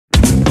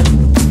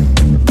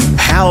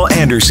Hal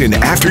Anderson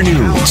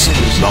Afternoons,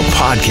 the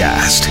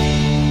podcast.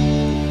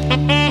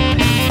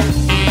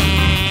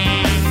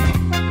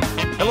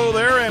 Hello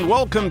there and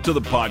welcome to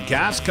the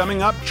podcast.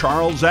 Coming up,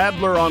 Charles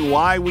Adler on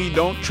why we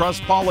don't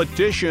trust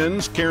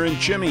politicians. Karen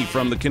Chimmy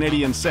from the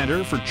Canadian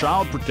Centre for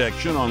Child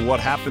Protection on what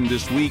happened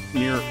this week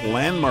near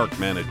Landmark,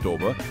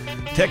 Manitoba.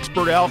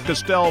 Techspert Al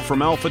Castell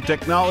from Alpha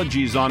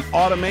Technologies on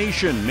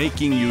automation,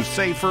 making you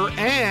safer,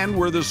 and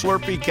we're the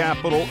Slurpee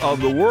capital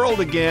of the world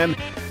again.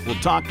 We'll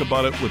talk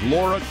about it with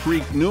Laura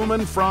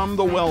Creek-Newman from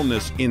the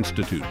Wellness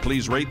Institute.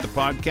 Please rate the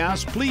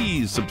podcast.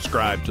 Please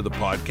subscribe to the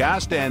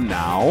podcast. And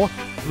now,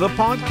 the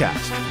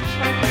podcast.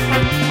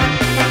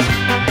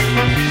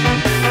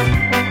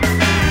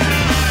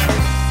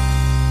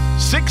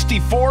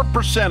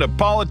 64% of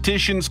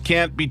politicians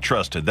can't be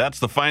trusted. That's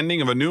the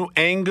finding of a new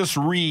Angus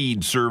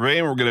Reid survey,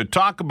 and we're going to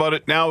talk about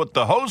it now with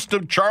the host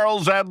of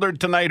Charles Adler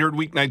Tonight, heard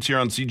weeknights here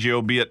on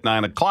CJOB at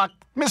 9 o'clock,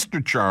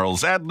 Mr.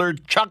 Charles Adler.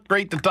 Chuck,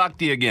 great to talk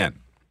to you again.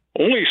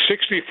 Only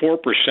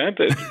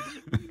 64%?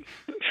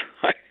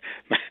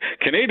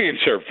 Canadians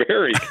are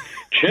very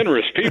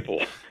generous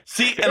people.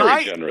 See,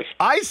 very generous.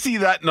 I see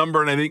that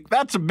number and I think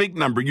that's a big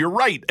number. You're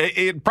right.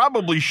 It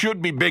probably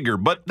should be bigger,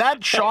 but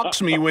that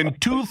shocks me when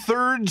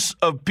 2/3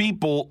 of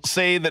people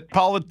say that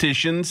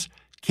politicians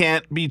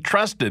can't be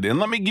trusted. And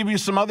let me give you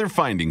some other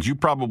findings. You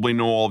probably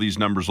know all these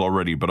numbers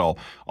already, but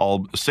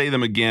I'll say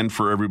them again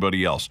for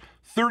everybody else.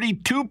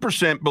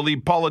 32%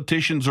 believe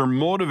politicians are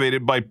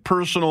motivated by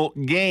personal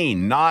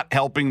gain, not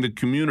helping the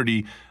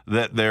community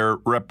that they're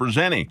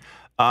representing.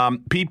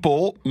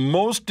 People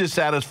most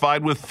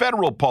dissatisfied with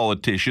federal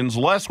politicians,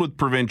 less with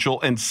provincial,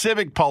 and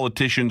civic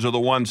politicians are the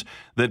ones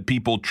that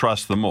people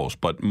trust the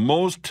most. But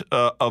most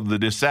of the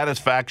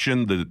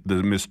dissatisfaction,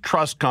 the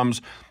mistrust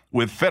comes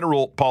with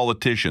federal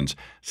politicians.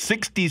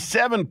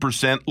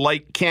 67%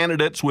 like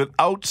candidates with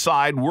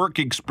outside work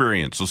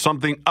experience, so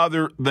something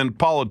other than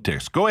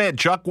politics. Go ahead,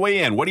 Chuck, weigh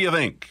in. What do you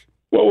think?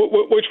 Well,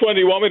 which one do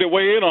you want me to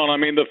weigh in on? I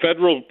mean, the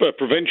federal,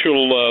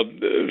 provincial,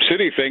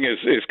 city thing is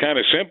kind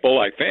of simple,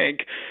 I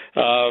think.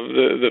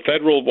 The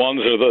federal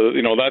ones are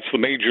that's the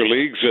major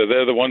leagues.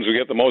 They're the ones who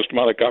get the most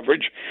amount of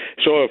coverage.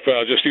 So if,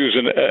 just use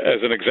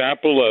as an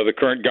example, the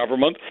current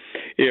government,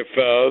 if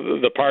the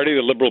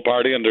Liberal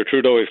Party under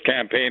Trudeau is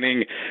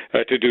campaigning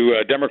to do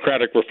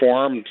democratic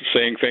reform,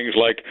 saying things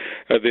like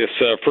this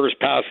first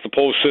past the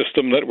post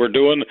system that we're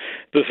doing,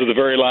 this is the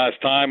very last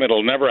time,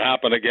 it'll never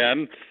happen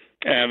again.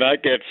 And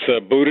that gets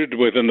booted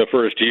within the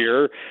first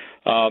year.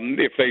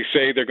 If they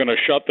say they're going to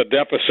shut the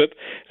deficit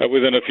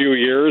within a few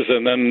years,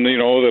 and then the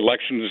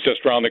election is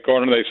just around the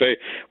corner, and they say,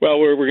 well,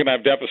 we're going to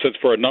have deficits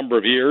for a number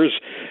of years.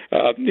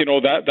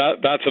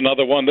 That's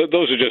another one.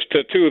 Those are just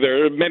two.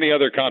 There are many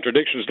other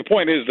contradictions. The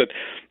point is that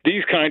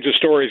these kinds of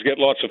stories get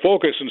lots of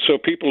focus, and so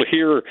people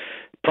hear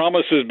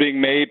promises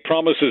being made,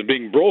 promises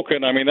being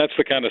broken. I mean, that's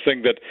the kind of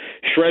thing that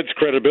shreds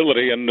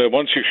credibility, and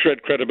once you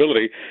shred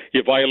credibility,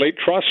 you violate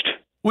trust.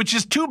 Which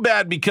is too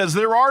bad because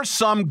there are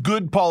some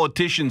good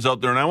politicians out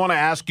there, and I want to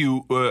ask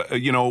you,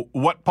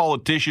 what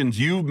politicians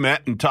you've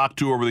met and talked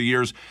to over the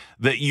years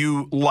that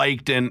you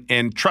liked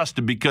and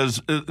trusted,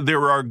 because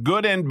there are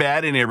good and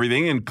bad in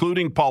everything,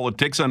 including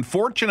politics.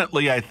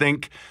 Unfortunately, I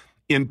think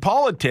in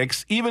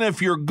politics, even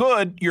if you're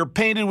good, you're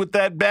painted with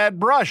that bad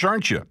brush,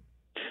 aren't you?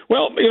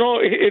 Well,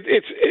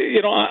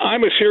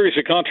 I'm a series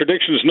of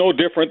contradictions, no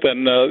different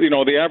than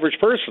the average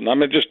person.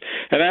 I'm just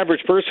an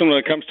average person when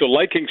it comes to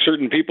liking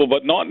certain people,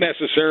 but not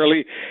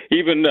necessarily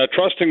even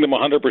trusting them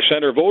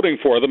 100% or voting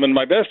for them. And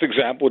my best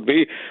example would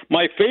be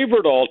my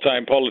favorite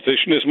all-time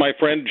politician is my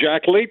friend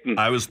Jack Layton.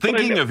 I was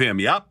thinking of him.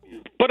 Yep.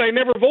 But I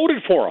never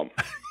voted for him.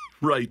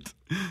 Right.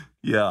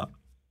 Yeah.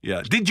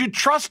 Did you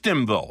trust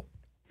him though?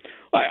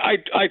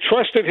 I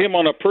trusted him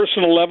on a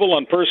personal level,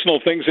 on personal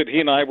things that he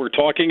and I were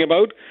talking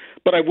about,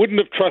 but I wouldn't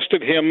have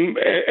trusted him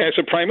as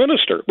a prime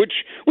minister,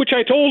 which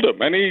I told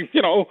him, and he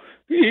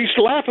used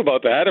to laugh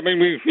about that. I mean,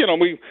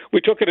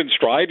 we took it in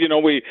stride.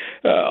 We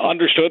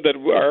understood that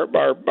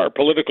our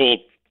political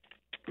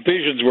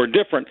visions were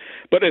different,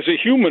 but as a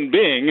human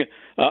being,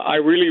 I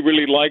really,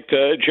 really liked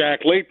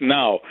Jack Layton.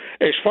 Now,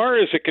 as far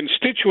as a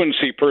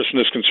constituency person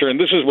is concerned,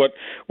 this is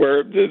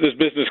where this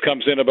business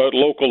comes in about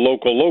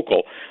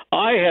local.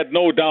 I had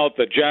no doubt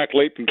that Jack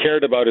Layton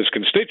cared about his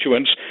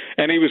constituents,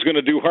 and he was going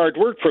to do hard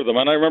work for them.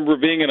 And I remember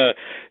being in a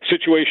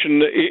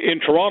situation in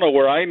Toronto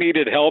where I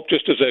needed help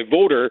just as a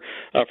voter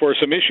for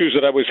some issues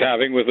that I was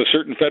having with a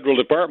certain federal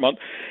department,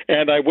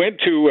 and I went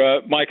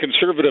to my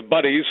conservative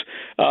buddies.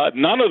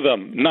 None of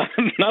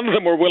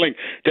them were willing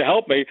to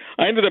help me.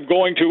 I ended up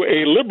going to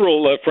a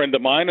Liberal friend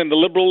of mine, and the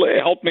Liberal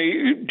helped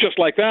me just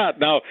like that.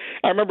 Now,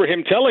 I remember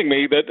him telling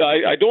me that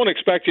I don't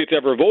expect you to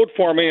ever vote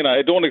for me, and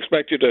I don't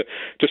expect you to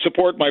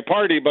support my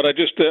party, but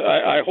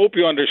I hope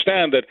you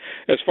understand that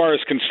as far as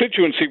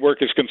constituency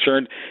work is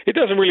concerned, it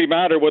doesn't really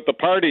matter what the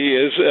party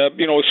is.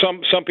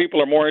 Some people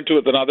are more into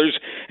it than others,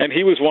 and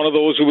he was one of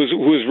those who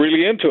was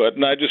really into it,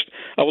 and I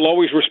will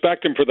always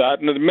respect him for that.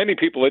 And there are many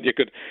people that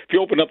if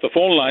you open up the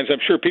phone lines,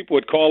 I'm sure people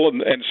would call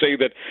and say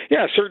that,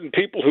 yeah, certain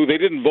people who they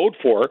didn't vote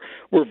for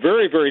were very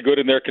very, very good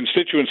in their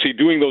constituency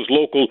doing those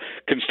local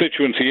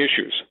constituency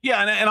issues.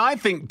 Yeah, and I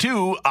think,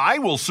 too, I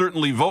will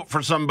certainly vote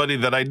for somebody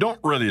that I don't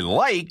really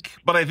like,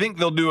 but I think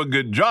they'll do a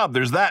good job.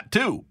 There's that,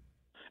 too.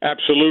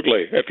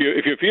 Absolutely. If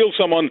you feel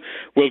someone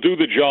will do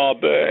the job,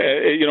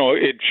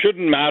 it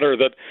shouldn't matter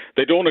that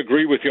they don't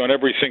agree with you on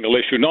every single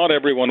issue. Not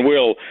everyone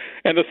will.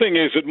 And the thing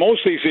is that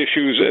most of these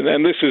issues,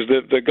 and this is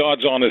the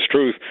God's honest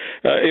truth,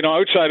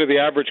 outside of the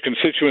average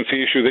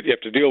constituency issue that you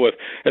have to deal with,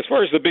 as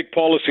far as the big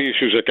policy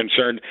issues are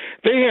concerned,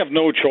 they have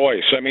no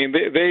choice. I mean,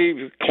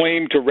 they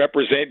claim to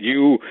represent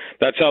you.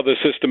 That's how the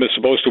system is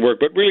supposed to work.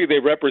 But really, they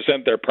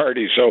represent their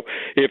party. So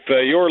if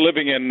you're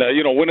living in,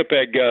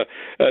 Winnipeg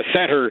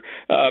Centre,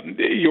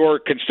 your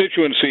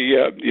constituency,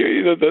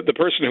 the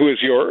person who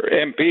is your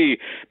MP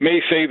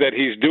may say that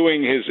he's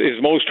doing his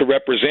most to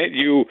represent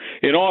you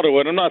in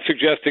Ottawa, and I'm not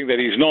suggesting that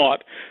he's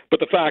not, but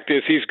the fact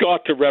is he's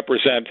got to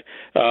represent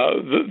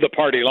the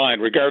party line,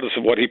 regardless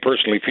of what he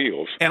personally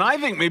feels. And I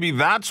think maybe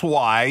that's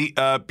why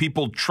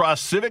people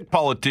trust civic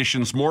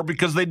politicians more,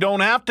 because they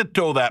don't have to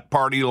toe that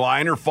party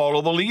line or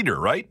follow the leader,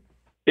 right?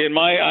 In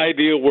my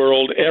ideal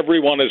world,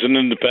 everyone is an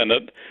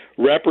independent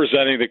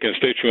representing the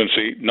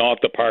constituency, not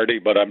the party,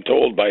 but I'm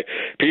told by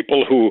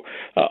people who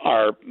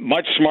are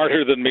much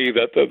smarter than me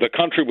that the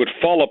country would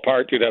fall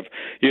apart. You'd have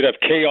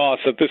chaos,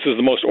 that this is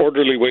the most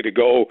orderly way to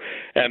go,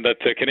 and that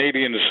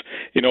Canadians,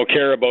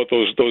 care about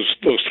those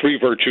three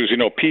virtues,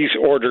 peace,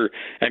 order,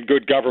 and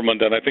good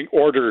government. And I think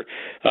order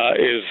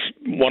is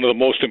one of the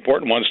most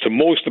important ones to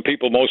most of the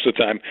people most of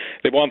the time.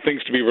 They want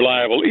things to be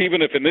reliable,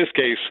 even if in this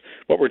case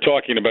what we're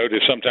talking about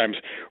is sometimes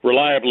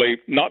reliably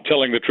not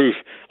telling the truth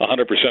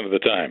 100% of the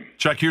time.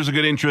 Chuck, here's a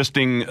good,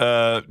 interesting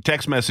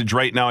text message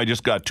right now. I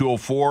just got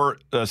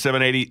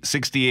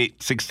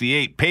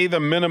 204-780-6868. Pay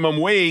the minimum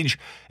wage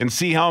and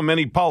see how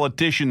many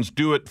politicians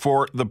do it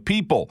for the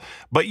people.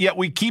 But yet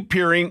we keep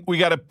hearing we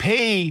got to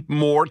pay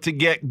more to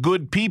get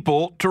good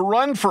people to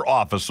run for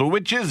office. So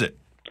which is it?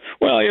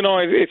 Well,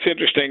 it's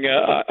interesting.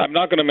 I'm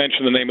not going to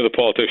mention the name of the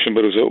politician,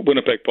 but it was a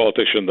Winnipeg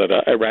politician that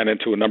I ran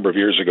into a number of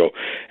years ago.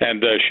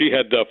 And she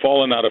had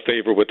fallen out of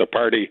favor with the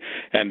party,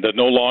 and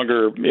no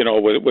longer,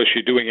 was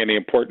she doing any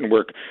important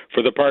work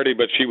for the party,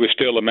 but she was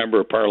still a member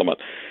of Parliament.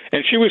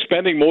 And she was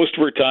spending most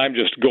of her time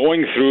just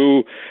going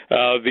through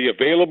the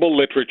available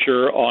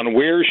literature on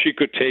where she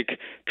could take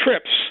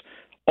trips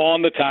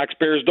on the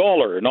taxpayer's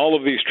dollar. And all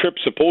of these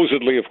trips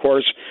supposedly, of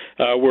course,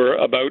 were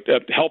about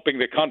helping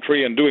the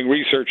country and doing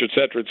research, et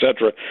cetera, et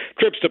cetera.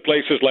 Trips to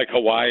places like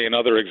Hawaii and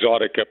other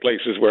exotic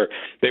places where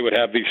they would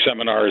have these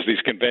seminars,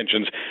 these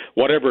conventions,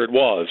 whatever it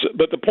was.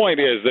 But the point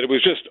is that it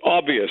was just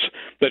obvious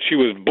that she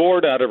was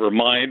bored out of her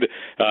mind.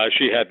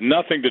 She had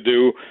nothing to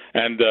do,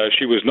 and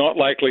she was not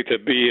likely to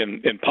be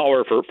in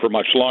power for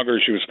much longer.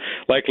 She was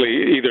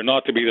likely either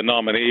not to be the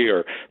nominee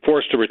or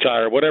forced to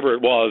retire, whatever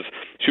it was.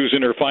 She was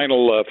in her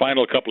final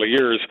couple of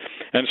years,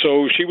 and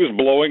so she was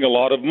blowing a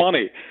lot of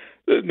money.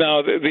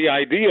 Now, the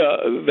idea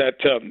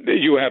that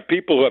you have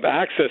people who have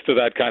access to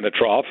that kind of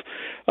trough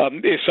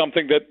is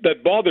something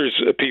that bothers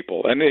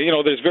people, and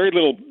there's very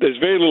little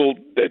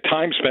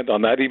time spent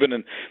on that, even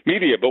in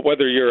media. But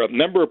whether you're a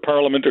member of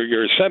Parliament or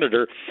you're a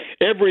senator,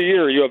 every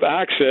year you have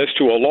access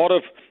to a lot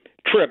of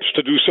trips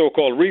to do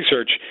so-called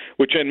research,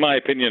 which in my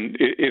opinion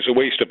is a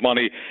waste of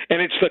money.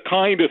 And it's the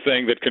kind of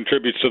thing that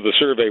contributes to the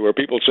survey where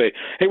people say,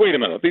 hey, wait a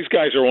minute, these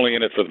guys are only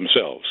in it for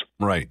themselves.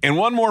 Right. And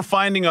one more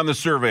finding on the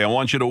survey. I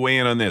want you to weigh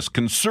in on this.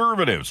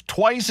 Conservatives,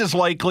 twice as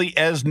likely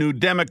as New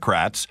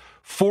Democrats,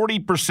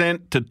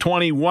 40% to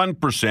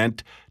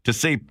 21%, to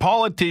say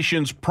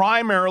politicians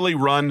primarily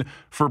run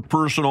for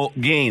personal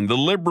gain. The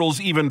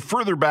Liberals even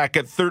further back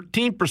at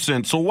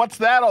 13%. So what's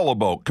that all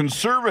about?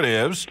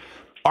 Conservatives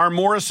are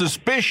more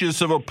suspicious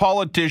of a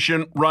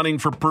politician running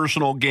for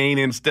personal gain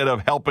instead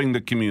of helping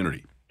the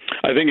community.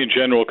 I think in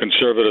general,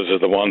 conservatives are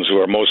the ones who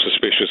are most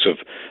suspicious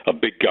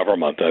of big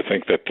government. I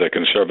think that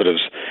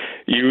conservatives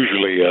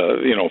usually,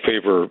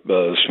 favor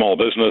small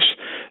business.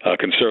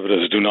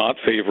 Conservatives do not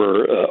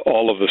favor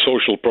all of the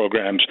social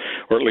programs,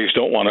 or at least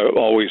don't want to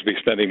always be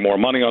spending more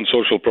money on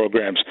social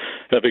programs,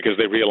 because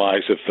they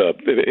realize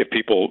if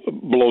people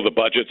blow the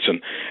budgets,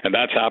 and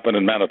that's happened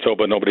in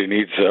Manitoba, nobody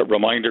needs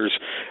reminders,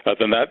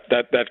 then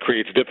that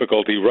creates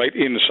difficulty right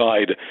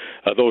inside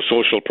those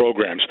social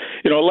programs.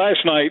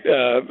 Last night,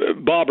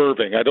 Bob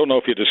Irving, I don't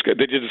know if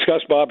did you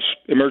discuss Bob's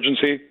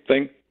emergency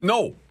thing?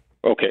 No.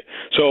 Okay.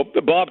 So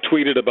Bob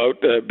tweeted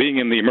about being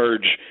in the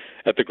Emerge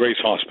at the Grace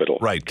Hospital.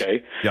 Right.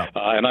 Okay. Yeah.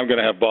 And I'm going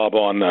to have Bob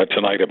on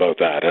tonight about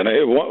that. And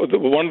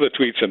one of the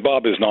tweets, and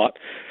Bob is not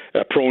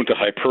prone to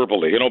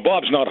hyperbole.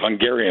 Bob's not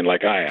Hungarian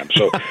like I am.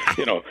 So,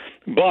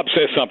 Bob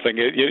says something,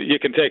 you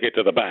can take it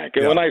to the bank.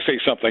 And when I say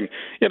something,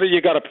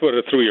 you got to put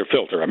it through your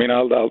filter. I mean,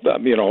 I'll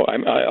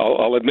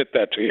admit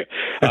that to you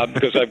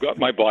because I've got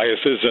my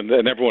biases, and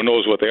everyone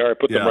knows what they are. I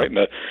put them right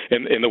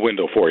in the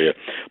window for you.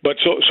 But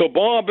so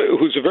Bob,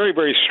 who's a very,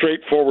 very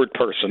straightforward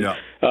person,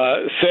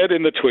 said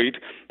in the tweet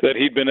that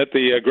he'd been at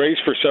the Grace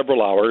for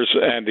several hours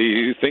and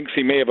he thinks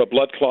he may have a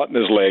blood clot in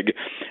his leg,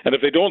 and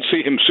if they don't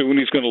see him soon,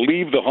 he's going to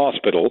leave the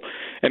hospital.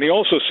 And he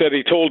also said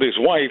he told his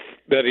wife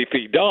that if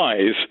he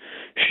dies,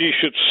 she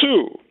should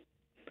sue.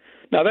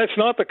 Now, that's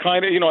not the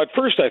kind of, at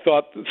first I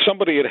thought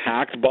somebody had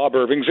hacked Bob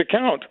Irving's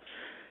account.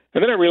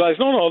 And then I realized,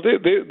 no,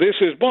 this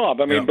is Bob.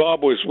 I mean,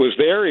 Bob was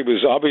there. He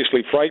was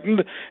obviously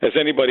frightened, as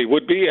anybody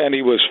would be, and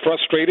he was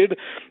frustrated.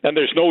 And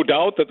there's no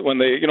doubt that when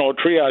the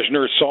triage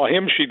nurse saw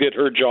him, she did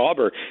her job,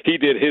 or he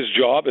did his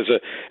job as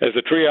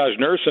a triage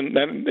nurse, and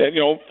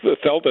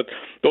felt that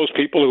those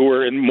people who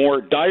were in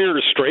more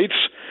dire straits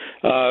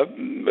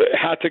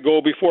had to go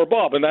before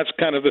Bob, and that's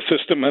kind of the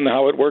system and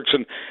how it works.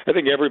 And I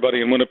think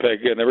everybody in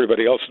Winnipeg and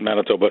everybody else in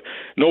Manitoba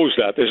knows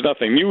that. There's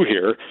nothing new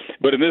here,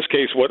 but in this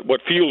case,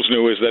 what feels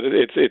new is that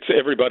it's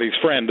everybody's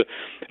friend,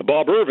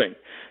 Bob Irving.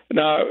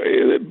 Now,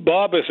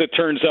 Bob, as it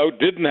turns out,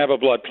 didn't have a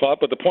blood clot,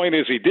 but the point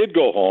is he did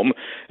go home,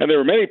 and there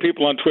were many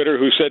people on Twitter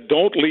who said,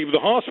 don't leave the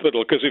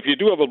hospital, because if you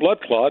do have a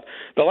blood clot,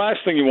 the last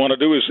thing you want to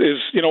do is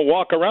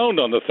walk around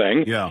on the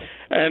thing. Yeah.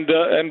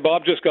 And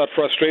Bob just got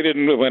frustrated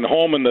and went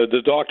home, and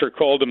the doctor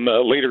called him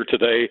later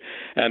today,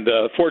 and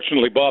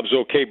fortunately Bob's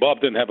okay.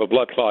 Bob didn't have a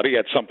blood clot. He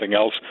had something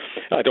else.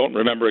 I don't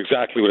remember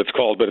exactly what it's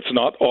called, but it's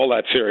not all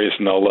that serious,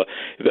 and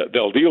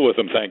they'll deal with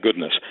him, thank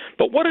goodness.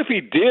 But what if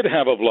he did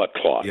have a blood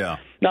clot? Yeah.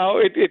 Now,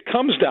 it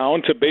comes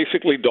down to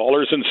basically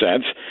dollars and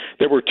cents.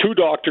 There were 2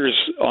 doctors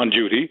on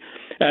duty,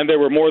 and there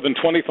were more than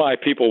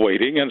 25 people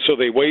waiting, and so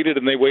they waited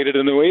and they waited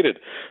and they waited.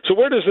 So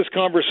where does this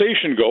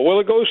conversation go? Well,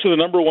 it goes to the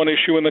number one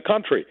issue in the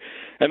country,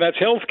 and that's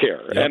health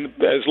care. Yep. And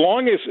as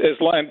long as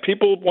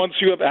people, once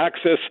you have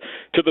access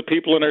to the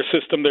people in our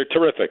system, they're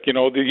terrific.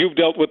 You've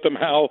dealt with them,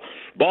 Hal.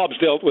 Bob's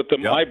dealt with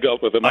them. Yep. I've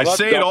dealt with them. I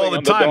say it all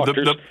the time.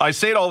 I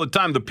say it all the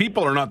time. The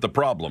people are not the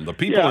problem. The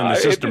people in the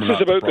system are not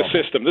the problem. This is about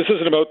the system. This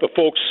isn't about the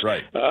folks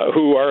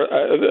who are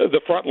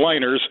the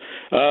frontliners.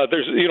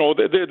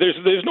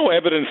 There's no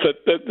evidence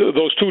that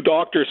those 2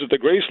 doctors at the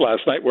Grace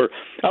last night were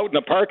out in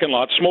the parking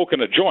lot smoking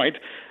a joint.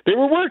 They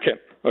were working,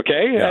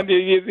 okay? Yeah. And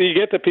you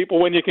get the people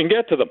when you can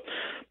get to them.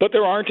 But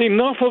there aren't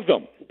enough of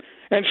them.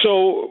 And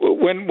so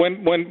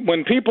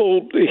when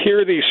people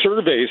hear these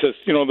surveys, as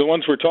the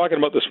ones we're talking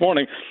about this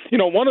morning,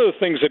 one of the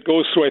things that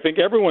goes through, I think,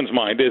 everyone's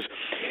mind is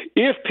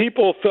if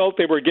people felt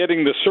they were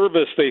getting the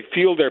service they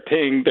feel they're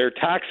paying their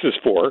taxes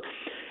for,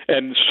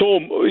 and so,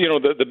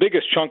 the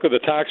biggest chunk of the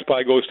tax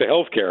pie goes to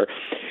healthcare.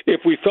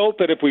 If we felt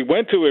that if we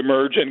went to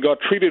Emerge and got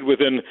treated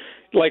within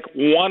like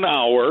 1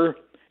 hour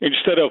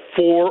instead of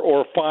 4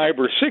 or 5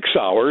 or 6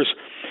 hours,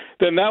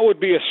 then that would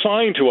be a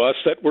sign to us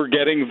that we're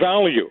getting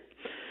value.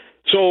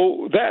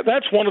 So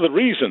that's one of the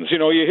reasons. You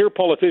hear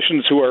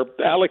politicians who are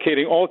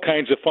allocating all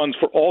kinds of funds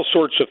for all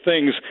sorts of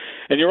things,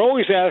 and you're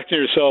always asking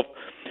yourself,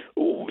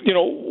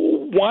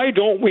 why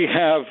don't we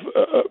have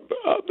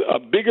a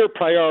bigger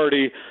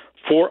priority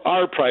for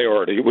our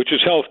priority, which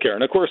is healthcare?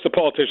 And of course, the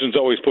politicians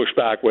always push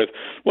back with,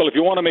 well, if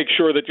you want to make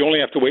sure that you only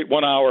have to wait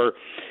 1 hour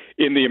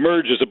in the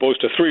Emerge as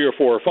opposed to 3 or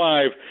 4 or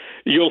 5,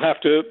 you'll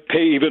have to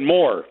pay even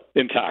more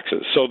in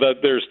taxes. So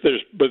that there's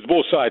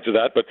both sides of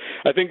that. But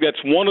I think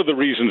that's one of the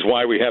reasons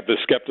why we have this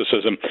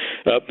skepticism.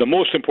 The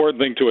most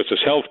important thing to us is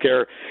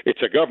healthcare.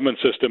 It's a government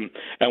system.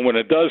 And when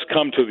it does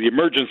come to the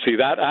emergency,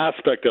 that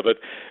aspect of it,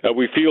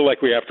 we feel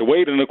like we have to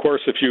wait. And of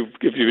course, if you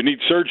need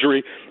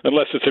surgery,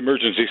 unless it's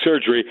emergency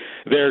surgery,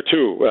 there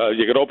too,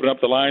 you could open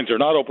up the lines or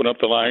not open up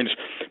the lines,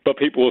 but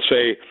people will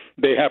say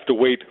they have to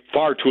wait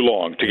far too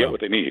long to get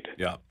what they need.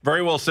 Yeah.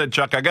 Very well said,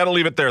 Chuck. I got to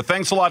leave it there.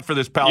 Thanks a lot for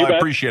this, pal. I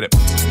appreciate it.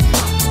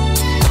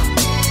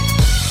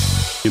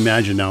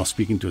 Imagine now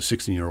speaking to a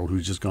 16-year-old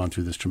who's just gone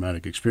through this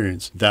traumatic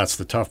experience. That's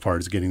the tough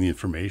part, is getting the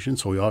information.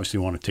 So we obviously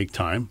want to take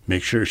time,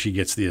 make sure she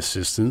gets the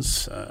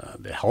assistance,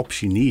 the help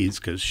she needs,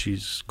 because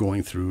she's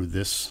going through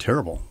this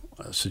terrible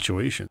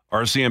situation.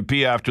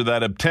 RCMP after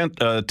that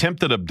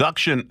attempted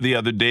abduction the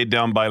other day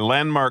down by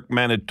Landmark,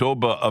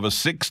 Manitoba, of a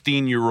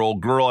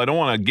 16-year-old girl. I don't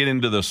want to get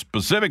into the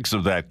specifics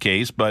of that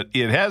case, but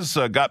it has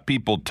got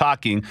people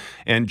talking.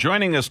 And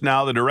joining us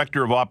now, the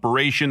Director of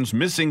Operations,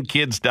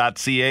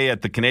 missingkids.ca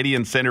at the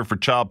Canadian Centre for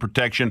Child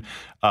Protection,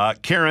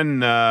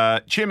 Karen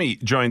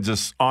Chimmy joins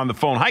us on the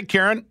phone. Hi,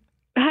 Karen.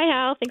 Hi,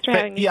 Al. Thanks for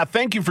having me. Yeah,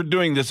 thank you for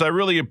doing this. I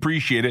really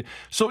appreciate it.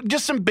 So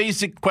just some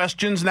basic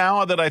questions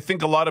now that I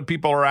think a lot of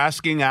people are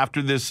asking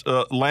after this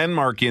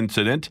Landmark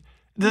incident.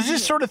 Does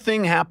this sort of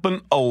thing happen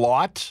a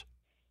lot?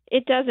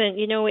 It doesn't.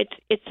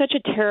 It's such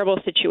a terrible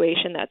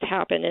situation that's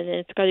happened, and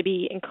it's got to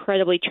be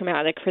incredibly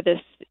traumatic for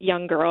this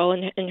young girl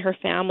and her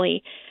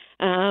family.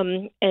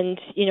 From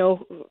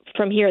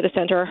here at the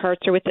center, our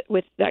hearts are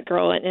with that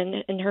girl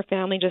and her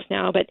family just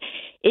now. But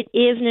it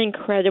is an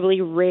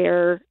incredibly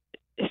rare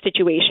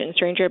situation.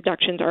 Stranger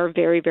abductions are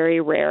very,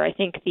 very rare. I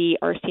think the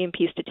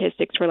RCMP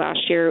statistics for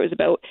last year, it was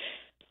about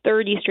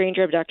 30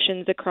 stranger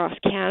abductions across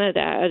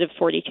Canada out of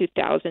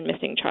 42,000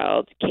 missing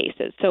child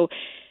cases. So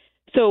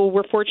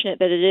we're fortunate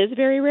that it is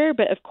very rare,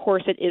 but of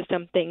course it is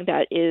something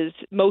that is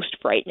most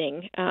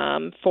frightening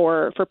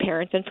for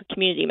parents and for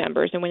community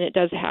members. And when it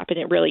does happen,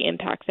 it really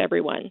impacts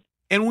everyone.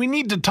 And we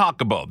need to talk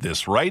about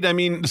this, right? I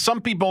mean,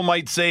 some people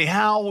might say,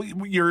 Hal,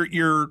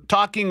 you're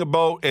talking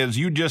about, as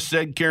you just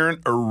said,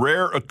 Karen, a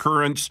rare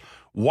occurrence.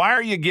 Why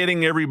are you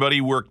getting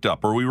everybody worked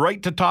up? Are we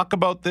right to talk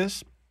about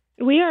this?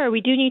 We are. We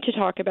do need to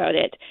talk about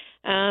it.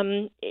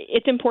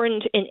 It's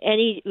important in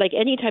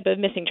any type of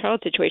missing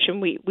child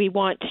situation. We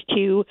want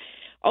to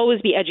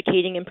always be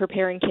educating and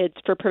preparing kids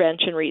for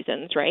prevention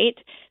reasons, right?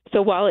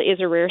 So while it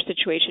is a rare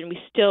situation, we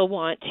still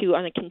want to,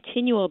 on a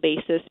continual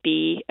basis,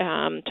 be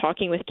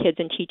talking with kids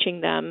and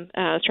teaching them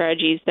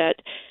strategies that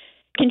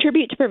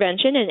contribute to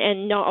prevention,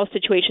 and not all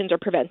situations are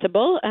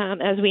preventable,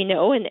 as we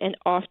know, and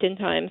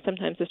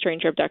sometimes the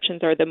stranger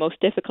abductions are the most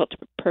difficult to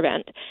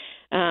prevent.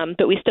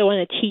 But we still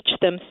want to teach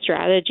them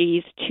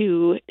strategies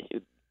to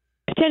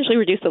potentially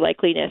reduce the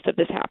likeliness of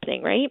this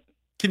happening, right?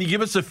 Can you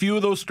give us a few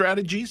of those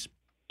strategies?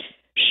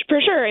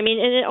 For sure. I mean,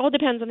 and it all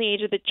depends on the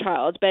age of the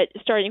child, but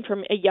starting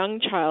from a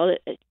young child,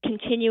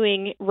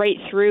 continuing right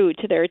through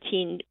to their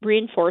teen,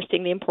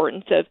 reinforcing the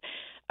importance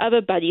of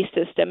a buddy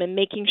system and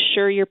making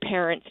sure your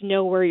parents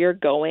know where you're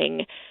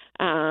going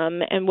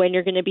and when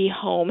you're going to be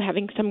home,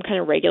 having some kind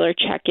of regular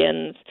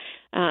check-ins.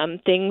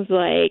 Things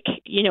like,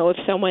 if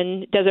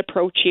someone does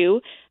approach you,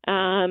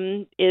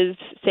 is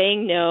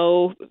saying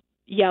no,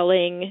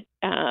 yelling,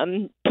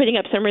 putting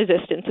up some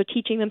resistance. So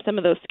teaching them some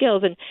of those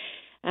skills.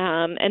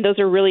 And those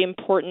are really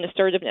important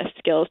assertiveness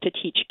skills to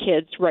teach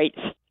kids right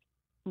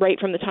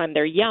from the time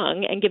they're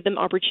young, and give them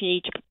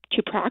opportunity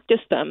to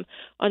practice them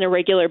on a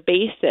regular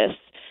basis,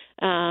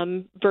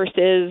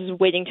 versus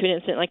waiting to an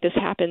incident like this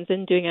happens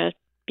and doing a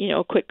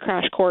quick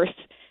crash course.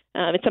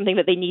 It's something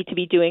that they need to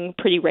be doing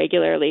pretty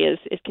regularly,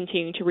 is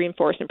continuing to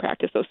reinforce and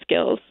practice those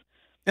skills.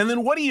 And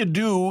then what do you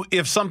do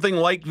if something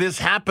like this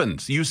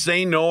happens? You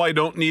say, no, I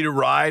don't need a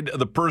ride.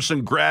 The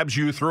person grabs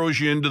you, throws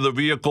you into the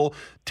vehicle,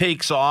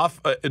 takes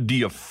off. Do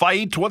you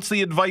fight? What's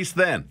the advice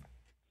then?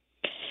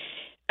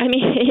 I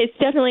mean, it's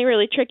definitely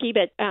really tricky,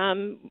 but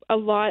a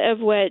lot of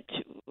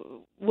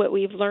what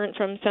we've learned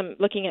from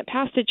looking at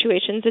past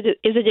situations it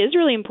is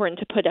really important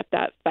to put up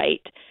that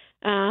fight.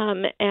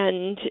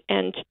 And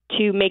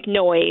to make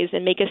noise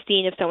and make a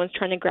scene if someone's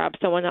trying to grab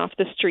someone off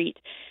the street.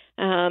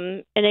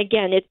 And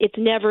again, it's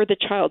never the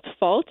child's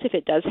fault if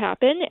it does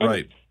happen.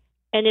 Right.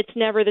 And it's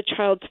never the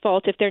child's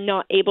fault if they're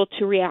not able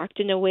to react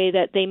in a way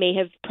that they may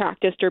have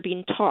practiced or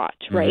been taught,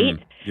 right?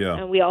 Mm-hmm. Yeah.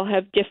 And we all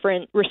have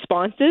different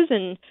responses,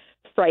 and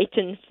fright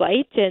and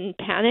flight and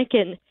panic,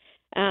 and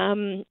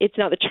it's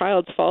not the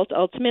child's fault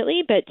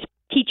ultimately, but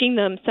teaching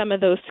them some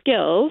of those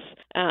skills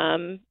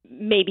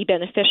may be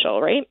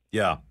beneficial, right?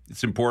 Yeah,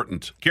 it's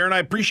important. Karen, I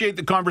appreciate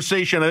the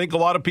conversation. I think a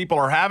lot of people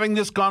are having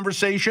this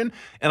conversation,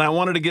 and I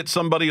wanted to get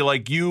somebody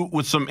like you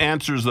with some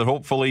answers that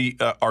hopefully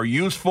are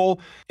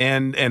useful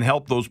and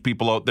help those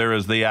people out there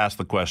as they ask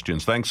the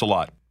questions. Thanks a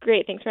lot.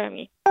 Great. Thanks for having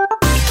me.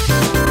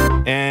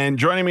 And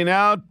joining me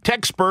now,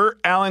 Techspert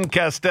Alan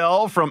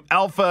Castell from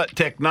Alpha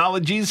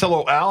Technologies.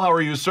 Hello, Al. How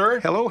are you, sir?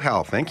 Hello,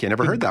 Hal. Thank you.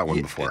 Never heard that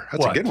one before.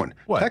 That's a good one.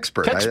 What?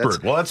 Techspert.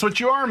 Techspert. Well, that's what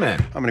you are, man.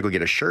 I'm going to go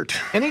get a shirt.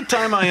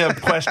 Anytime I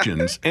have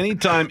questions,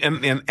 and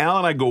Al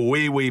and I go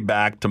way, way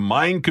back to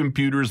Mind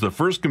Computers, the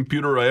first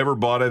computer I ever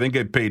bought. I think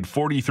I paid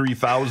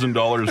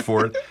 $43,000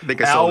 for it. I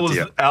think I sold it to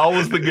you. Al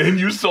was the guy.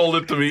 You sold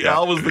it to me. Yeah.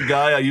 Al was the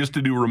guy. I used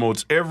to do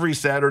remotes every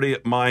Saturday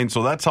at Mind,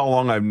 so that's how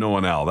long I've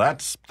known Al.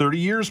 That's 30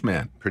 years,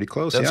 man. Pretty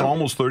close, That's yeah.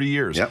 almost 30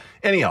 years. Yep.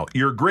 Anyhow,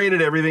 you're great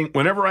at everything.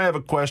 Whenever I have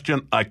a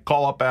question, I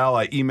call up Al,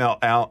 I email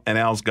Al, and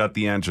Al's got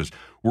the answers.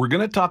 We're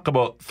going to talk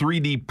about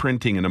 3D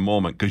printing in a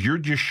moment, because you're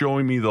just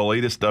showing me the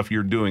latest stuff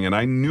you're doing, and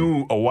I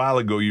knew a while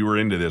ago you were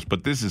into this,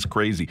 but this is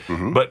crazy.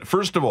 Mm-hmm. But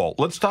first of all,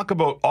 let's talk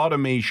about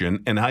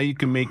automation and how you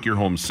can make your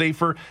home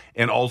safer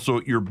and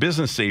also your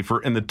business safer.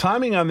 And the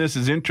timing on this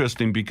is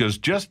interesting, because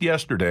just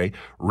yesterday,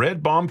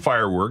 Red Bomb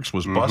Fireworks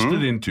was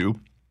busted into.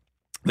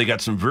 They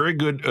got some very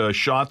good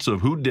shots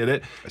of who did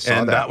it,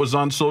 and that was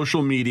on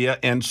social media.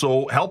 And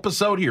so help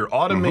us out here.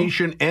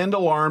 Automation and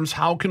alarms,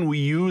 how can we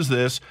use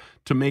this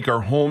to make our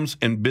homes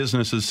and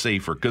businesses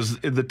safer? Because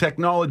the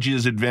technology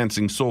is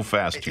advancing so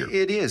fast here.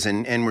 It is,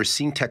 and we're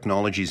seeing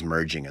technologies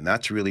merging, and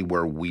that's really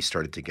where we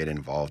started to get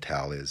involved,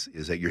 Hal, is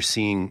that you're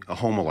seeing a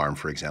home alarm,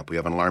 for example. You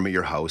have an alarm at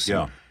your house.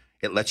 Yeah. And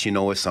it lets you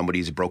know if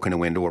somebody's broken a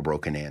window or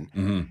broken in.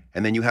 Mm-hmm.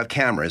 And then you have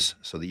cameras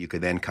so that you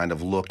could then kind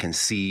of look and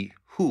see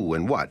who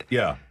and what.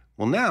 Yeah.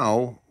 Well,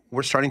 now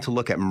we're starting to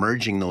look at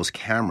merging those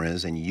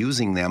cameras and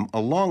using them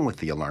along with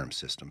the alarm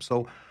system.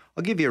 So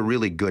I'll give you a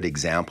really good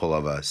example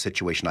of a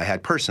situation I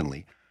had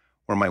personally,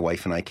 where my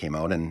wife and I came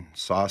out and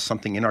saw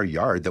something in our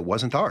yard that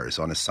wasn't ours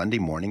on a Sunday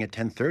morning at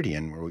 10:30.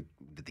 And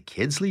did the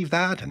kids leave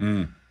that?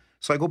 And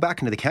so I go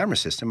back into the camera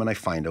system and I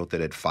find out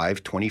that at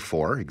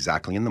 5:24,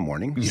 exactly in the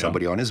morning,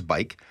 somebody on his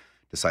bike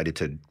decided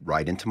to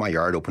ride into my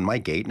yard, open my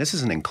gate. And this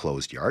is an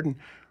enclosed yard. And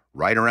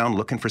ride around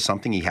looking for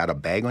something. He had a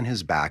bag on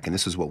his back, and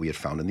this is what we had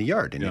found in the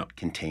yard. And it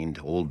contained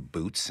old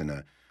boots and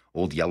an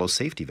old yellow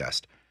safety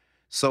vest.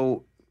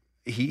 So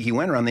he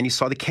went around, then he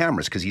saw the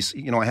cameras, because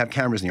I have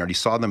cameras in the yard. He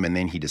saw them, and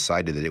then he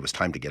decided that it was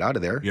time to get out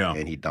of there. Yeah.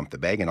 And he dumped the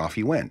bag, and off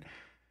he went.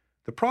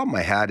 The problem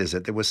I had is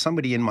that there was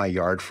somebody in my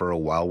yard for a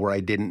while where I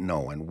didn't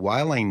know. And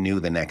while I knew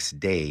the next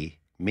day,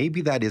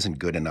 maybe that isn't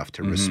good enough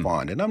to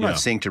respond. And I'm not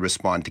saying to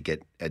respond to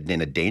get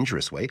in a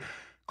dangerous way.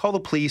 Call the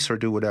police or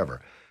do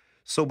whatever.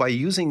 So by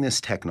using this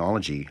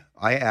technology,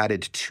 I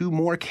added 2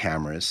 more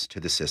cameras to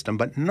the system,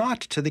 but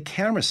not to the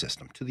camera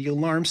system, to the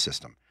alarm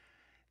system.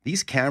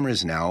 These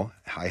cameras now,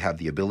 I have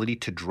the ability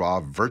to draw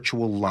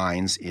virtual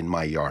lines in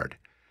my yard.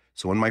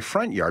 So in my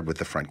front yard with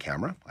the front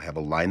camera, I have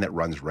a line that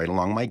runs right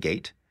along my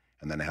gate,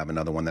 and then I have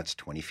another one that's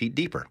 20 feet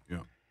deeper.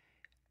 Yeah.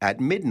 At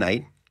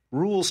midnight,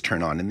 rules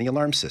turn on in the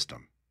alarm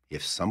system.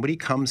 If somebody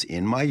comes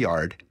in my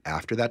yard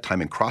after that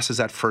time and crosses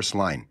that first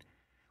line,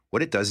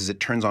 what it does is it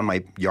turns on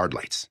my yard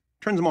lights.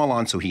 Turns them all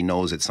on so he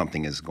knows that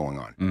something is going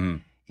on. Mm-hmm.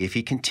 If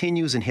he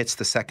continues and hits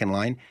the second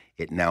line,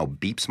 it now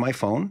beeps my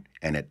phone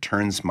and it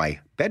turns my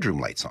bedroom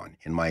lights on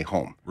in my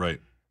home.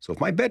 Right. So if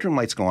my bedroom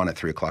lights go on at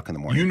 3 o'clock in the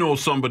morning, You know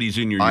somebody's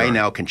in your yard. I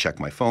now can check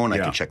my phone, I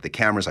Yeah. can check the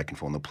cameras, I can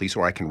phone the police,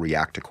 or I can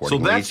react So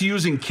accordingly. that's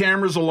using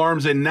cameras,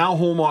 alarms, and now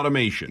home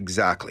automation.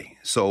 Exactly.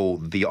 So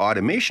the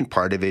automation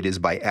part of it is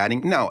by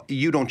adding. Now,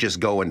 you don't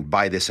just go and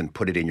buy this and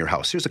put it in your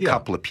house. There's a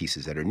couple of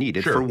pieces that are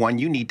needed. Sure. For one,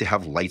 you need to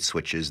have light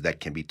switches that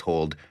can be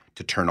told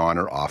to turn on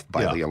or off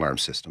by the alarm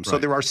system. So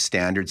there are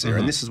standards there,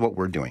 and this is what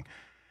we're doing.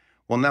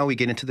 Well, now we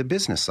get into the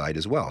business side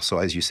as well. So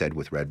as you said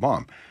with Red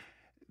Bomb,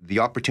 the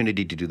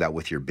opportunity to do that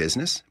with your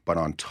business, but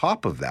on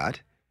top of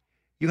that,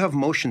 you have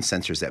motion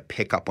sensors that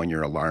pick up when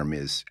your alarm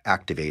is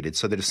activated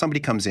so that if somebody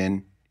comes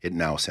in, it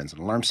now sends an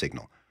alarm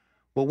signal.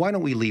 Well, why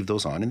don't we leave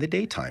those on in the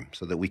daytime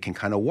so that we can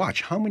kind of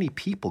watch how many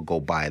people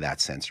go by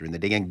that sensor in the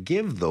day and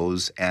give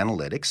those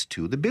analytics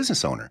to the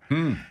business owner.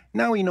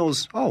 Now he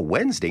knows,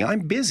 Wednesday,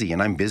 I'm busy,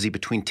 and I'm busy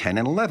between 10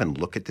 and 11.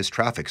 Look at this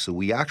traffic. So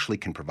we actually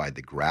can provide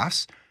the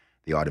graphs,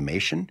 the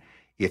automation.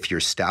 If your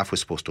staff was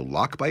supposed to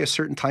lock by a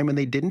certain time and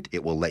they didn't,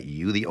 it will let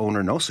you, the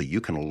owner, know so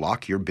you can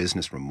lock your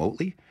business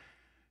remotely.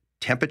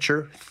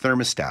 Temperature,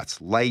 thermostats,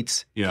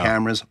 lights,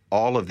 cameras,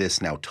 all of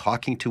this now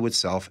talking to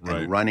itself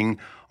and running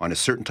on a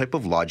certain type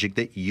of logic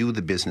that you,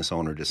 the business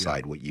owner,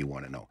 decide what you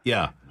want to know.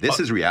 Yeah. This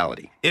is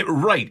reality.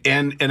 Right.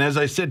 And as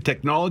I said,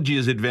 technology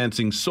is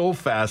advancing so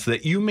fast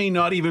that you may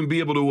not even be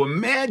able to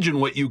imagine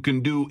what you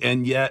can do,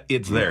 and yet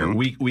it's there.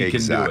 We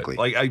can do it.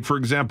 Like, for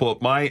example,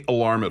 my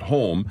alarm at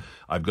home,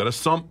 I've got a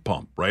sump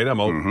pump, right?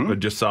 I'm out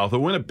just south of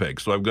Winnipeg,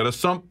 so I've got a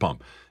sump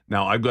pump.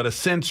 Now, I've got a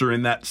sensor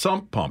in that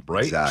sump pump,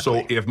 right?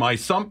 Exactly. So if my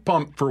sump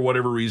pump, for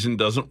whatever reason,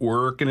 doesn't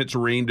work and it's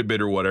rained a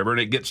bit or whatever, and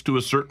it gets to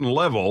a certain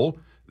level,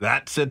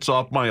 that sets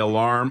off my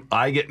alarm.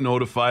 I get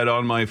notified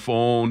on my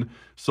phone.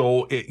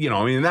 So,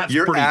 that's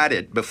You're pretty... at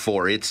it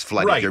before it's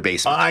flooded your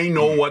basement. I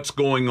know what's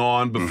going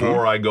on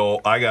before I go,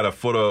 I got a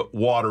foot of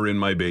water in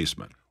my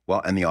basement.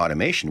 Well, and the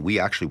automation, we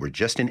actually were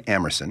just in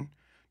Emerson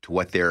to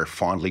what they're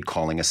fondly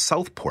calling a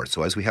Southport.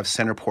 So as we have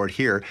Centerport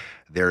here,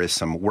 there is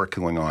some work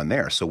going on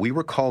there. So we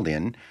were called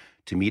in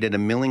to meet at a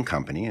milling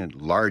company, a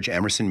large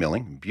Emerson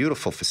Milling,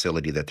 beautiful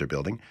facility that they're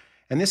building.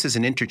 And this is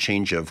an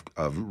interchange of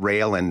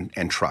rail and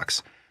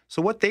trucks.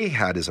 So what they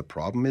had as a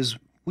problem is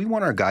we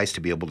want our guys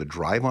to be able to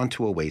drive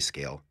onto a weigh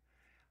scale,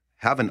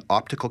 have an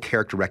optical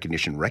character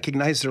recognition,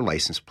 recognize their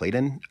license plate,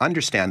 and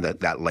understand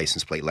that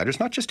license plate letters,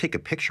 not just take a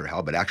picture,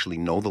 Hal, but actually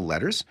know the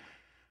letters,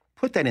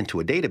 put that into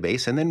a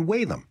database, and then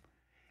weigh them.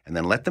 And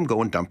then let them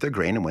go and dump their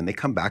grain. And when they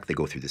come back, they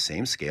go through the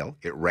same scale.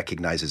 It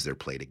recognizes their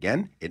plate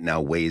again. It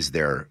now weighs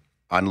their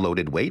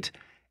unloaded weight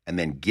and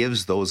then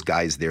gives those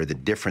guys there the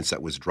difference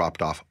that was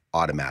dropped off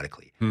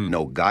automatically.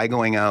 No guy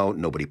going out,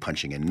 nobody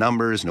punching in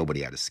numbers,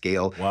 nobody at a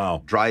scale.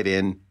 Wow. Drive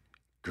in,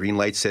 green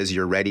light says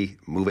you're ready,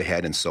 move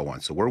ahead, and so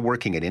on. So we're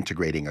working at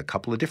integrating a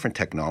couple of different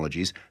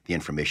technologies, the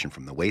information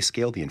from the weigh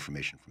scale, the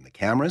information from the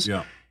cameras,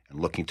 and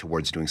looking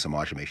towards doing some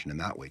automation in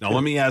that way. Now,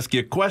 let me ask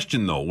you a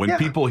question, though. When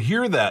people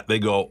hear that, they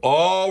go,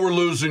 we're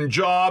losing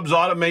jobs.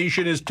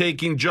 Automation is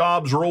taking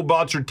jobs.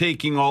 Robots are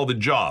taking all the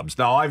jobs.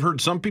 Now, I've heard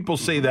some people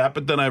say that,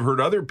 but then I've heard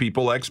other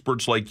people,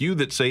 experts like you,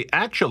 that say,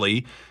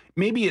 actually,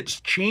 maybe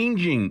it's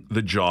changing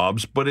the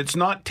jobs, but it's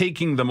not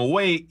taking them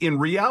away. In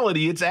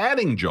reality, it's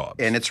adding jobs.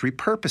 And it's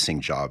repurposing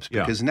jobs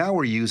because now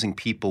we're using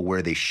people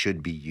where they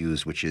should be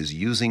used, which is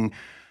using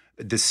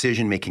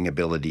decision-making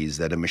abilities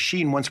that a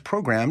machine once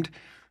programmed.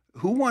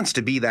 Who wants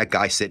to be that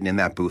guy sitting in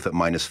that booth at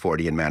minus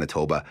 40 in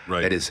Manitoba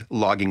that is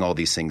logging all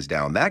these things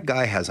down? That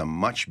guy has a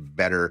much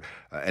better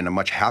and a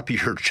much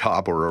happier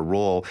job or a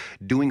role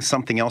doing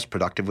something else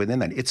productive within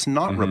that. It's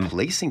not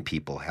replacing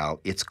people,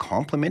 Hal. It's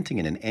complementing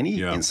and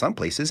in some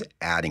places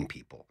adding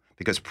people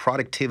because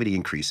productivity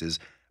increases,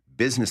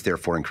 business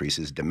therefore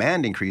increases,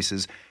 demand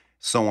increases,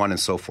 so on and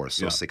so forth.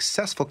 So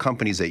successful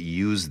companies that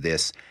use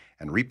this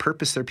and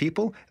repurpose their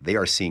people, they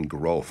are seeing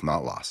growth,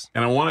 not loss.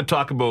 And I want to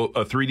talk about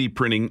 3D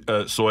printing,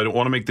 so I don't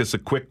want to make this a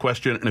quick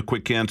question and a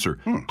quick answer.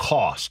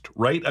 Cost,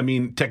 right? I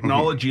mean,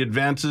 technology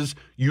advances.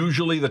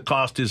 Usually the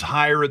cost is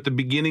higher at the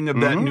beginning of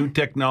that new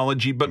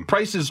technology, but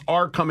prices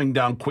are coming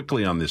down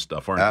quickly on this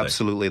stuff, aren't they?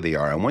 Absolutely they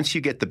are. And once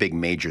you get the big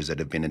majors that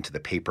have been into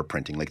the paper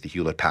printing, like the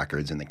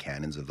Hewlett-Packards and the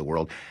Canons of the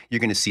world, you're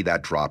going to see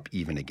that drop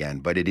even again.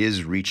 But it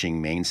is reaching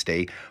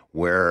mainstay.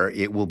 where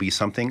it will be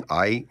something,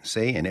 I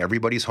say, in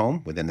everybody's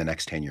home within the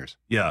next 10 years.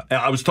 Yeah,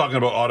 I was talking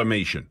about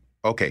automation.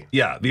 Okay.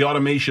 Yeah, the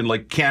automation,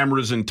 like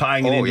cameras and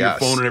tying it into your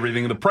phone and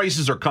everything. The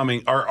prices are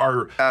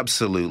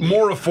absolutely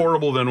more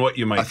affordable than what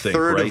you might think. A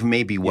third right? of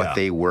maybe what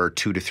they were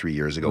 2 to 3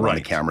 years ago on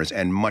the cameras,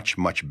 and much,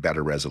 much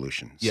better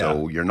resolution. Yeah.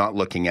 So you're not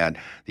looking at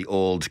the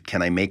old,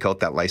 can I make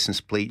out that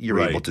license plate? You're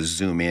able to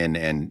zoom in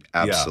and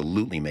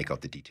absolutely make out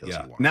the details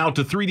you want. Now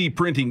to 3D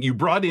printing, you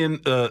brought in,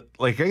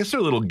 I guess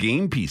they're little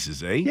game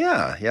pieces, eh?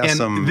 Yeah, and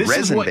some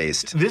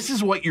resin-based. This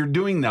is what you're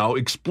doing now.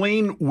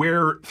 Explain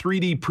where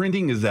 3D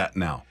printing is at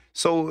now.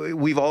 So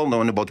we've all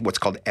known about what's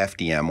called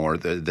FDM, or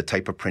the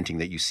type of printing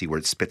that you see where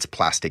it spits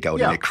plastic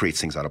out and it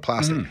creates things out of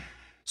plastic.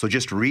 So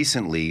just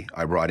recently,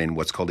 I brought in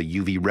what's called a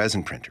UV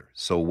resin printer.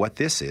 So what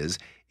this is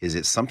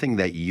it's something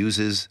that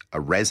uses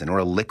a resin or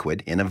a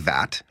liquid in a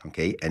vat,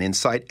 okay, and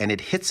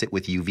it hits it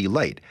with UV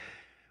light.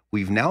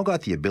 We've now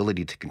got the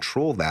ability to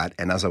control that,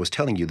 and as I was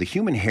telling you, the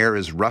human hair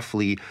is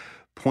roughly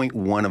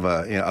 0.1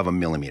 of a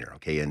millimeter,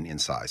 okay, in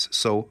size.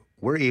 So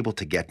we're able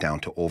to get down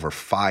to over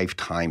 5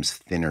 times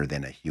thinner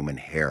than a human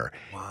hair.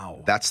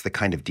 Wow. That's the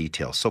kind of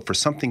detail. So for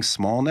something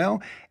small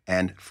now,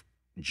 and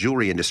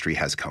jewelry industry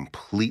has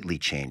completely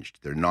changed.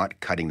 They're not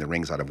cutting the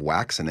rings out of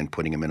wax and then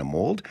putting them in a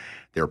mold.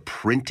 They're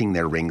printing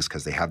their rings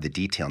because they have the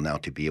detail now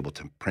to be able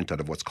to print out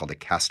of what's called a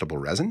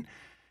castable resin.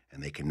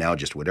 And they can now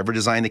just, whatever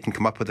design they can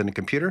come up with in a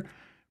computer,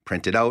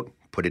 print it out,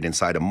 put it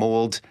inside a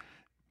mold,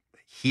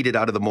 heat it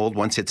out of the mold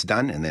once it's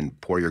done, and then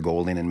pour your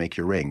gold in and make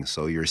your ring.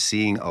 So you're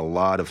seeing a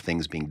lot of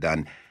things being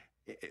done.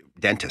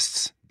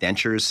 Dentists,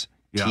 dentures,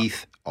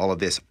 teeth, all of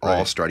this,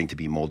 all starting to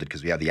be molded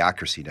because we have the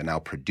accuracy to now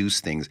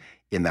produce things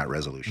in that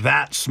resolution.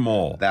 That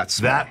small.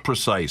 That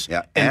precise.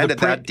 Yeah, and at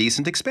that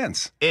decent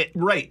expense.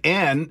 Right,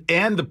 and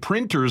the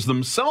printers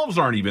themselves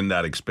aren't even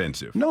that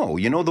expensive. No,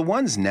 the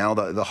ones now,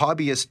 the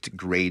hobbyist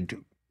grade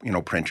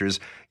printers,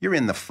 you're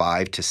in the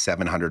 $500 to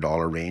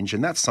 $700 range,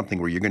 and that's something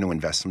where you're going to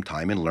invest some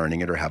time in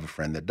learning it or have a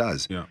friend that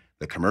does. Yeah.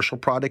 The commercial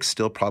product's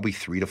still probably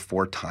 3 to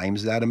 4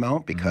 times that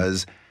amount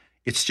because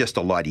it's just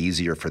a lot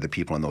easier for the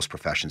people in those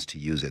professions to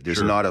use it.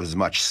 There's not as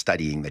much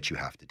studying that you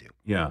have to do.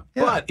 Yeah.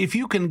 But if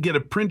you can get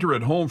a printer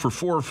at home for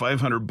 $400 or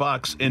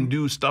 $500 and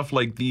do stuff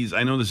like these,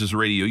 I know this is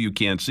radio, you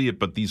can't see it,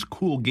 but these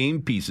cool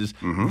game pieces,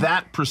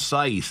 that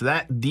precise,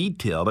 that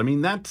detailed, I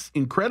mean, that's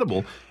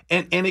incredible.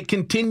 And it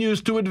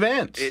continues to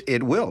advance.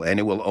 It will, and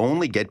it will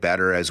only get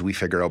better as we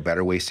figure out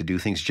better ways to do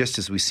things, just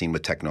as we've seen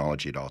with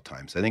technology at all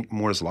times. I think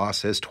Moore's Law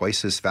says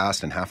twice as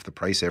fast and half the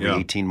price every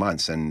 18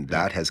 months, and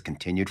that has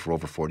continued for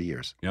over 40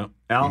 years. Yeah.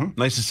 Al,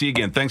 nice to see you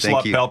again. Thanks a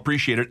lot, pal.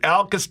 Appreciate it.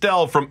 Al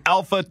Castell from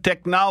Alpha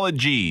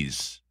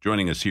Technologies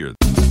joining us here.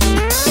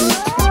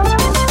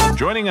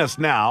 Joining us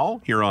now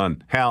here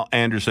on Hal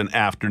Anderson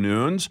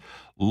Afternoons,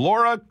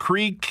 Laura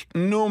Creek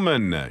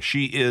Newman.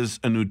 She is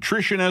a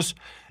nutritionist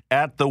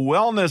at the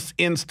Wellness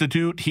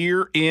Institute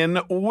here in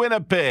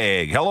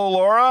Winnipeg. Hello,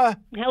 Laura.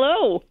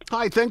 Hello.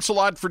 Hi, thanks a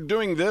lot for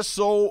doing this.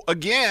 So,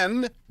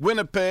 again,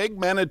 Winnipeg,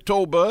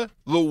 Manitoba,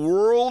 the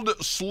world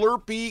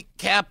Slurpee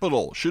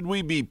capital. Should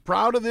we be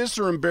proud of this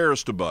or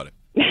embarrassed about it?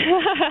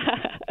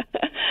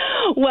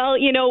 Well,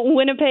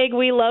 Winnipeg,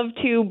 we love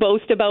to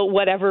boast about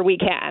whatever we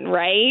can,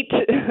 right?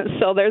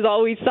 So there's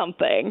always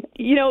something.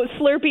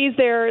 Slurpees,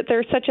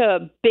 they're such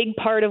a big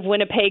part of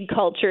Winnipeg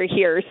culture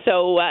here.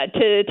 So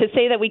to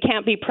say that we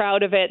can't be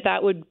proud of it,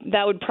 that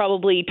would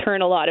probably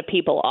turn a lot of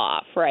people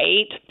off,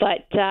 right?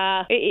 But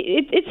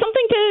it's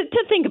something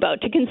to think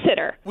about, to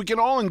consider. We can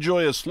all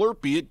enjoy a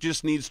Slurpee. It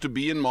just needs to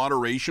be in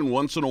moderation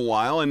once in a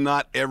while and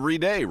not every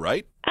day,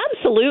 right?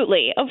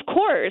 Absolutely. Of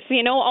course.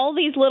 All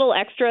these little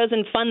extras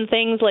and fun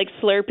things like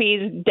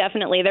Slurpees,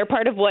 definitely, they're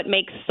part of what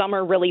makes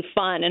summer really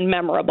fun and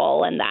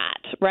memorable and that,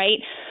 right?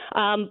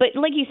 But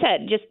like you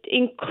said, just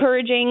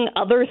encouraging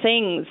other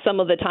things some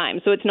of the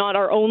time. So it's not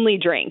our only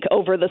drink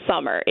over the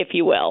summer, if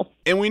you will.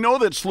 And we know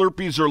that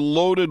Slurpees are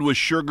loaded with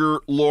sugar,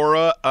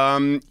 Laura.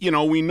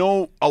 We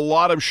know a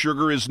lot of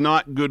sugar is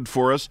not good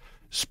for us.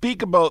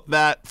 Speak about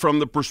that from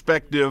the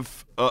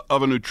perspective of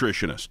a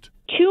nutritionist.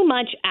 Too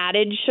much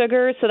added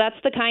sugar, so that's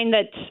the kind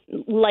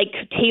that's like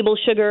table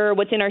sugar,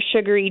 what's in our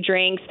sugary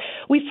drinks.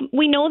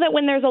 We know that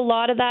when there's a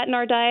lot of that in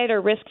our diet,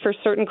 our risk for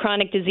certain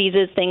chronic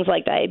diseases, things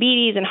like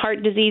diabetes and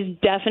heart disease,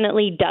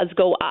 definitely does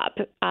go up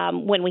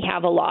when we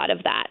have a lot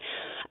of that.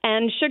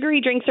 And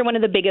sugary drinks are one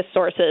of the biggest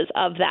sources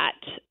of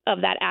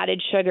that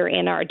added sugar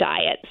in our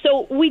diet.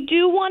 So we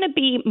do want to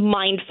be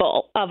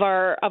mindful of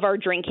our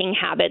drinking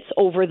habits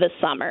over the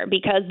summer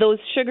because those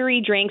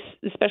sugary drinks,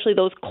 especially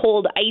those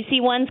cold,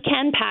 icy ones,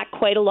 can pack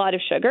quite a lot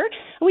of sugar.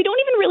 And we don't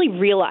even really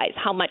realize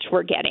how much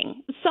we're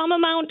getting. Some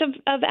amount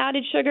of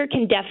added sugar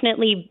can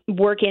definitely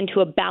work into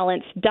a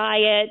balanced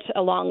diet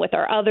along with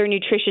our other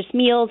nutritious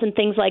meals and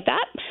things like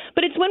that.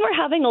 But it's when we're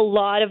having a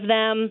lot of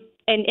them,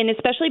 and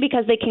especially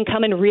because they can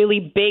come in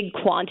really big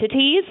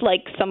quantities,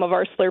 like some of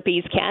our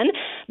Slurpees can,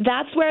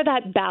 that's where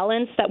that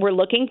balance that we're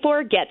looking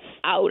for gets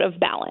out of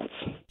balance.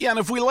 Yeah, and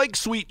if we like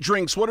sweet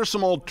drinks, what are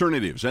some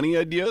alternatives? Any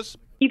ideas?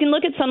 You can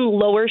look at some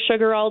lower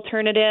sugar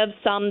alternatives,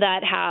 some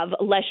that have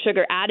less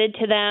sugar added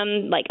to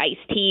them, like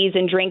iced teas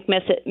and drink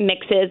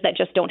mixes that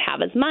just don't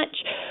have as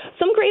much.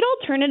 Some great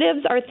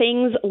alternatives are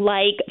things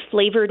like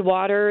flavored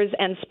waters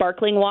and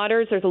sparkling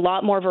waters. There's a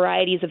lot more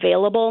varieties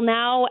available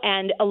now,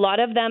 and a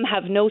lot of them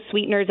have no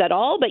sweeteners at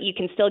all, but you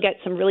can still get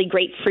some really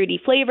great fruity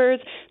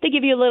flavors. They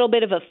give you a little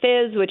bit of a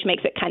fizz, which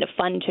makes it kind of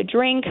fun to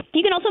drink.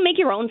 You can also make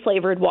your own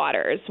flavored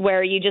waters,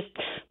 where you just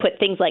put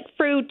things like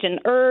fruit and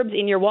herbs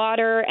in your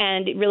water,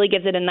 and it really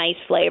gives it a nice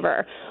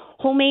flavor.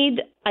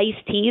 Homemade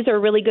iced teas are a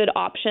really good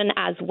option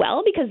as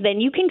well, because then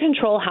you can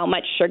control how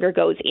much sugar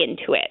goes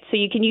into it. So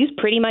you can use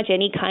pretty much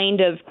any kind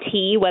of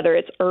tea, whether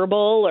it's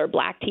herbal or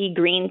black tea,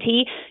 green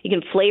tea. You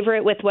can flavor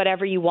it with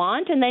whatever you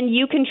want, and then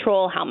you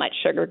control how much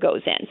sugar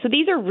goes in. So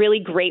these are really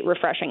great,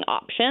 refreshing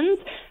options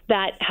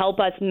that help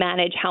us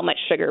manage how much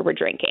sugar we're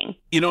drinking.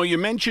 You know, you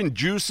mentioned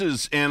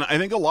juices, and I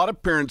think a lot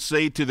of parents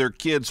say to their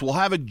kids, well,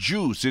 have a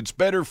juice, it's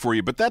better for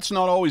you. But that's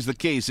not always the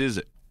case, is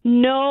it?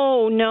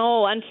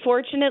 No.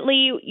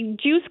 Unfortunately,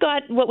 juice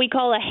got what we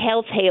call a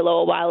health halo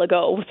a while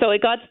ago. So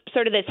it got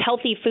sort of this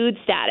healthy food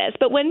status.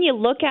 But when you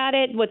look at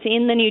it, what's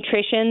in the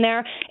nutrition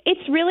there,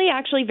 it's really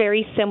actually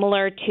very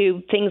similar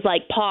to things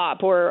like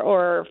pop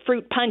or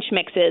fruit punch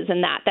mixes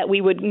and that we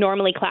would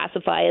normally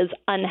classify as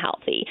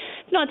unhealthy.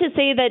 It's not to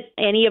say that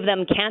any of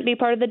them can't be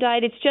part of the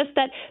diet. It's just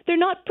that they're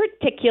not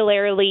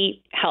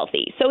particularly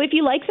healthy. So if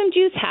you like some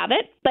juice, have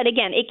it. But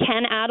again, it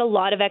can add a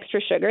lot of extra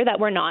sugar that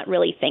we're not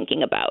really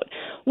thinking about.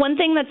 One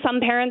thing that some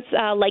parents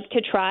like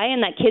to try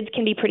and that kids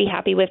can be pretty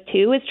happy with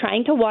too is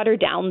trying to water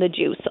down the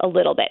juice a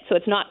little bit so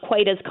it's not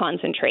quite as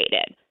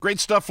concentrated. Great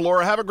stuff,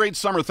 Laura. Have a great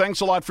summer. Thanks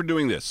a lot for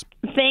doing this.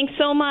 Thanks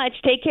so much.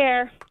 Take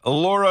care.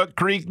 Laura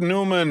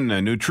Creek-Newman,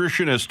 a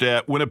nutritionist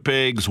at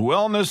Winnipeg's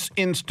Wellness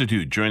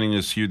Institute, joining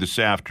us here this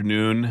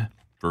afternoon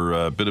for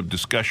a bit of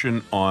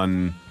discussion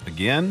on,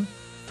 again,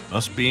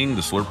 us being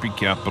the Slurpee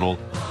capital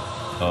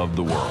of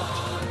the world.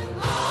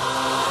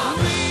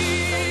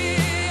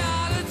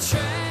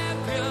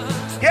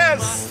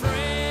 Yes!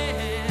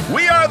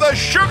 We are the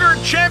sugar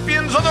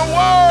champions of the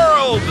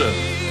world!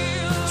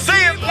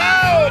 Say it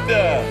loud!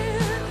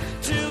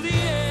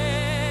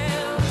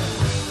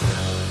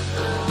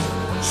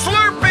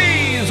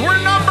 Slurpees!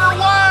 We're number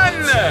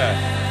one!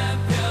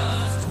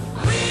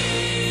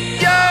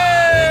 Yay!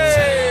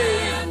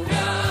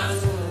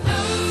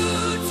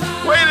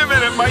 Wait a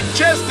minute, my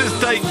chest is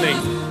tightening.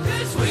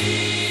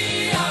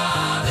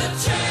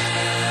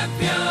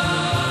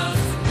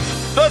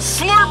 The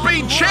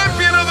Slurpee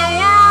champion of the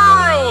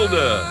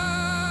world!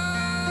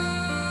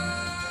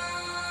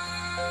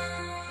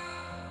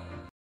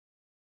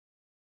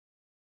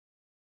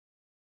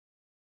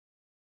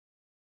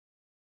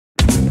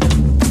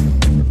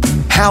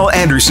 Hal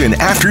Anderson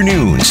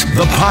Afternoons,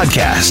 the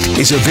podcast,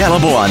 is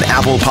available on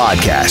Apple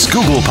Podcasts,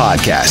 Google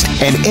Podcasts,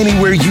 and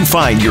anywhere you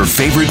find your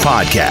favorite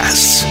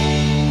podcasts.